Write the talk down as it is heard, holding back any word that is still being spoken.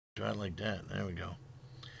Try it like that. There we go.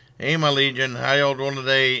 Hey, my Legion. How y'all doing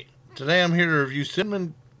today? Today I'm here to review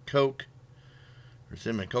Cinnamon Coke, or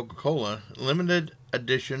Cinnamon Coca-Cola, limited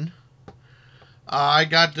edition. I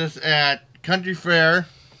got this at Country Fair.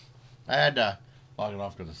 I had to log it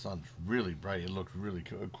off because the sun's really bright. It looks really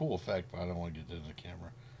cool. A cool effect, but I don't want to get this in the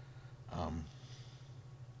camera.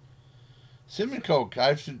 Cinnamon Coke.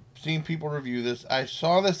 I've seen people review this. I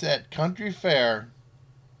saw this at Country Fair.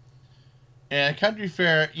 And at Country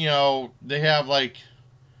Fair, you know, they have like,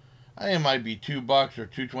 I think it might be $2 or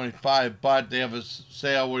 $2.25, but they have a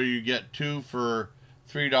sale where you get two for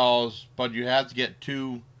 $3, but you have to get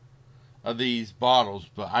two of these bottles.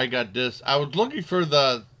 But I got this. I was looking for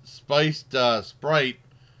the spiced Sprite.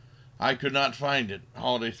 I could not find it.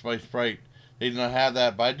 Holiday Spice Sprite. They did not have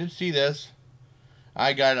that, but I did see this.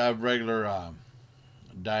 I got a regular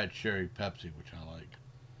Diet Cherry Pepsi, which I like.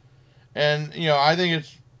 And, you know, I think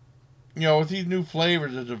it's, you know, with these new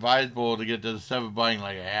flavors, it's advisable to get to the 7 buying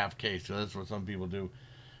like a half case. So that's what some people do.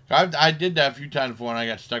 I did that a few times before, and I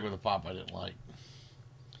got stuck with a pop I didn't like.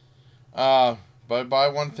 But buy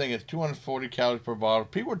one thing, it's 240 calories per bottle.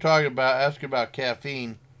 People were asking about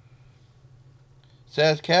caffeine. It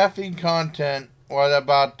says caffeine content. What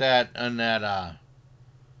about that and that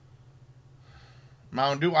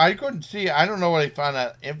Mountain Dew? I couldn't see. I don't know where they found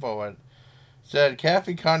that info at. It said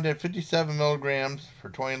caffeine content 57 milligrams for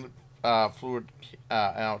 20 fluid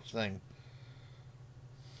ounce thing.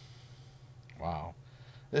 Wow.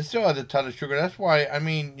 This still has a ton of sugar. That's why, I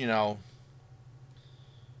mean, you know,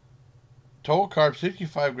 total carbs,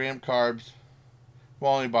 65 gram carbs.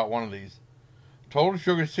 Well, only about one of these. Total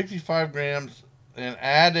sugar, 65 grams. And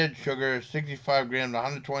added sugar, 65 grams,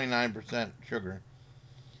 129% sugar.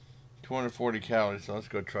 240 calories. So let's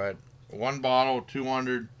go try it. One bottle,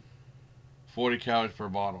 240 calories per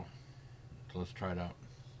bottle. So let's try it out.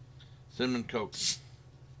 Cinnamon Coke.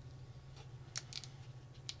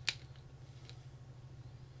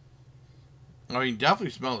 Oh, you can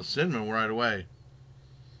definitely smell the cinnamon right away.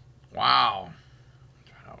 Wow.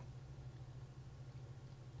 Try it out.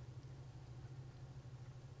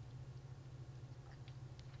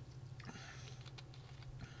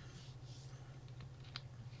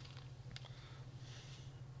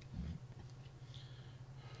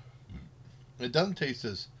 It doesn't taste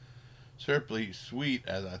as syrupy sweet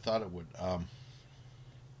as I thought it would.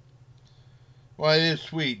 Well, it is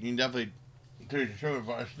sweet. You can definitely taste the sugar,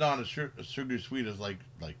 but it's not as sugary sweet as like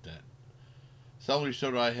that celery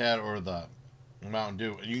soda I had or the Mountain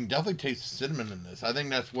Dew. And you can definitely taste the cinnamon in this. I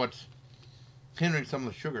think that's what's hindering some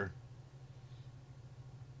of the sugar.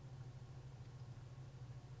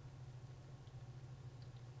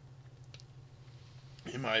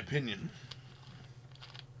 In my opinion.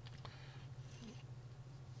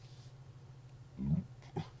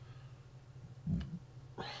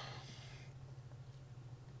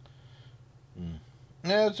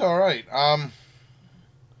 Yeah, it's alright. I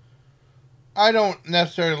don't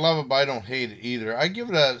necessarily love it, but I don't hate it either. I give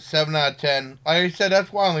it a 7 out of 10. Like I said,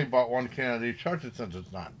 that's why I only bought one can of these, especially since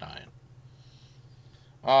it's not dying.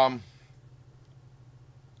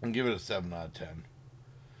 And give it a 7 out of 10.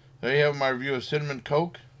 There you have my review of Cinnamon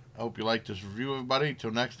Coke. I hope you liked this review, everybody. Till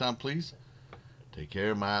next time, please. Take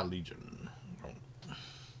care, my Legion.